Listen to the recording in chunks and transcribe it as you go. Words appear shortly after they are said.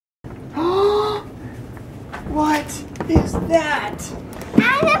is that?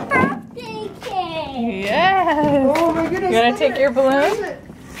 And a birthday cake. Yes. Oh my goodness. You want to take your balloon?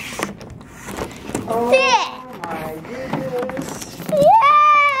 Oh my goodness.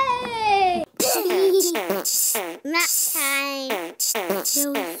 Yay! Nap time.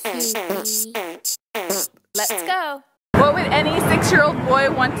 Let's go. What would any 6-year-old boy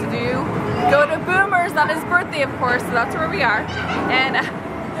want to do? Go to Boomer's on his birthday, of course, so that's where we are. And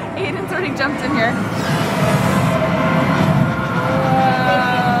Aiden's already jumped in here.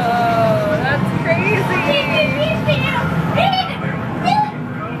 Whoa, that's crazy.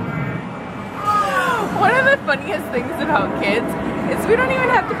 One of the funniest things about kids is we don't even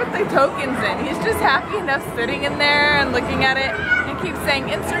have to put the tokens in. He's just happy enough sitting in there and looking at it and keeps saying,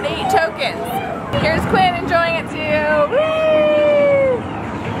 insert 8 tokens. Here's Quinn enjoying it too. Woo!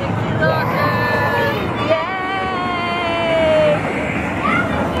 Yay!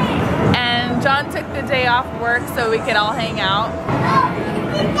 And John took the day off work so we could all hang out.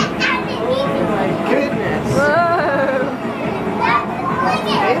 Oh my goodness. Whoa!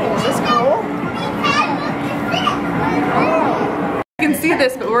 Hey, is this cool? You can see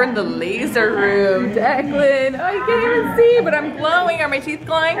this, but we're in the laser room. Declan, oh, you can't even see, but I'm glowing. Are my teeth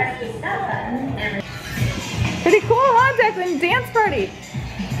glowing? Pretty cool, huh, Declan? Dance party.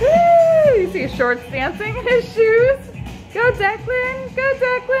 Woo! You see his shorts dancing, his shoes. Go, Declan. Go,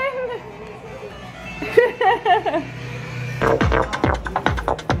 Declan.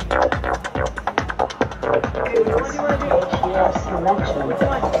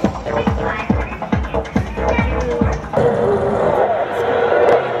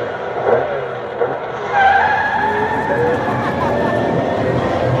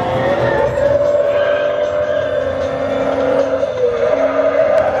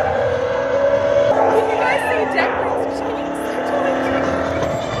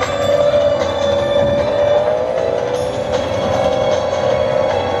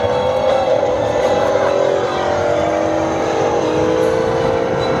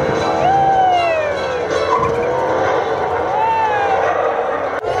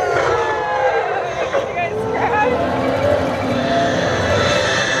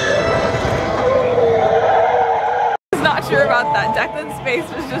 Declan's face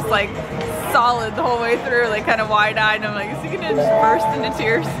was just like solid the whole way through, like kind of wide-eyed, and I'm like, is he gonna just burst into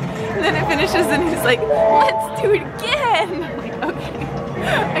tears? And then it finishes and he's like, let's do it again! I'm like, okay.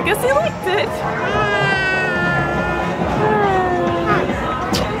 I guess he liked it.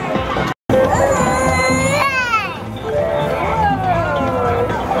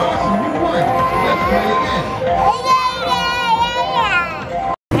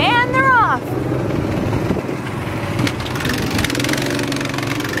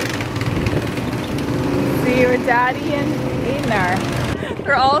 Daddy and Aiden are.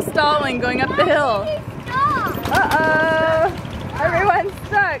 They're all stalling going up the hill. Uh-oh. Everyone's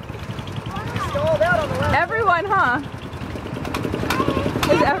stuck. Everyone, huh?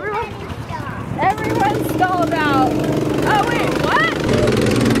 Is everyone's stalled out. Oh wait, what?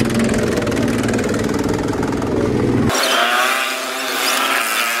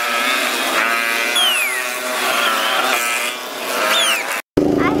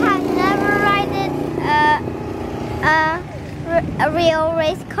 A real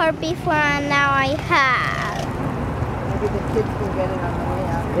race car before, and now I have. Maybe the kids can get it on the way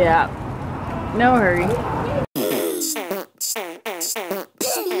out. Yeah. No hurry.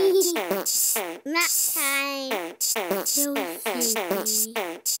 Nap time.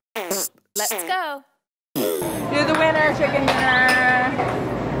 Let's go. You're the winner, chicken dinner.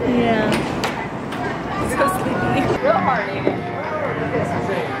 Yeah. So sleepy. Real hard, Aiden.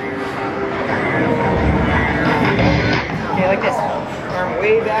 Okay, like this. Arm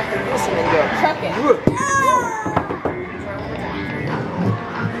way back like this and then go. Chuck it.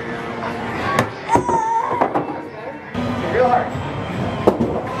 Okay, real hard.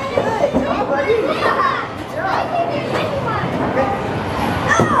 Good job, buddy. Good job.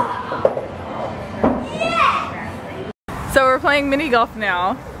 So we're playing mini golf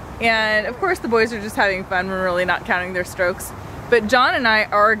now, and of course the boys are just having fun. We're really not counting their strokes. But John and I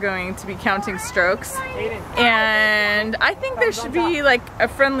are going to be counting strokes, and I think there should be like a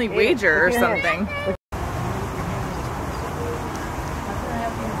friendly wager or something.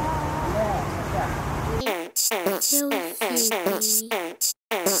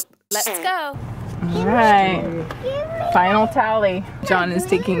 Let's go. Alright, final tally. John is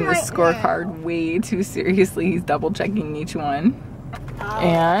taking the scorecard way too seriously. He's double checking each one.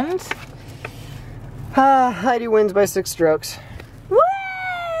 And Heidi wins by 6 strokes.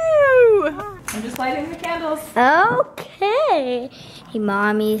 woo! I'm just lighting the candles. Okay. Hey,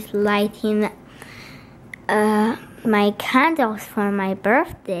 Mommy's lighting my candles for my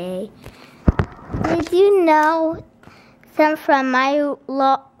birthday. Did you know some from my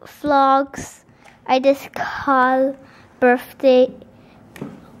vlogs I just call birthday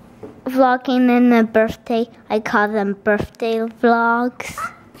vlogging in the birthday, I call them birthday vlogs.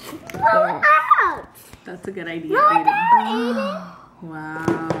 Blow it out! That's a good idea, Blow it out, Aiden.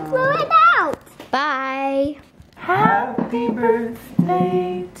 Wow. Blow it out! Bye! Happy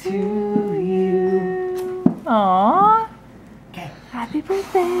birthday to you. Aww. Okay. Happy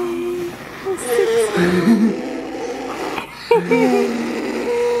birthday.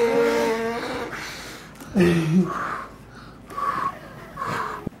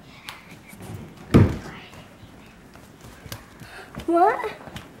 What?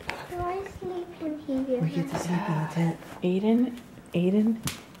 Do I sleep in here? We get to sleep in the tent. Aiden,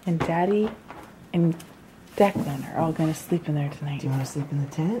 and Daddy, and Declan are all gonna sleep in there tonight. Do you want to sleep in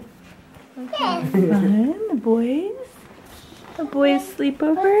the tent? Yes. Fun, the boys. The boys sleep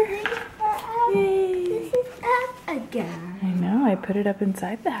over. Yay. This is up again. I know, I put it up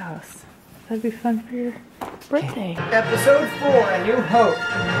inside the house. That'd be fun for your birthday. Episode 4, A New Hope.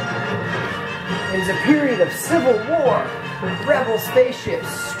 It is a period of civil war, with rebel spaceships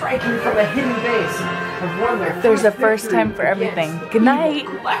striking from a hidden base have won their There's a first first time victory for everything. against Good night.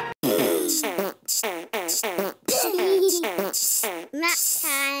 evil galactic.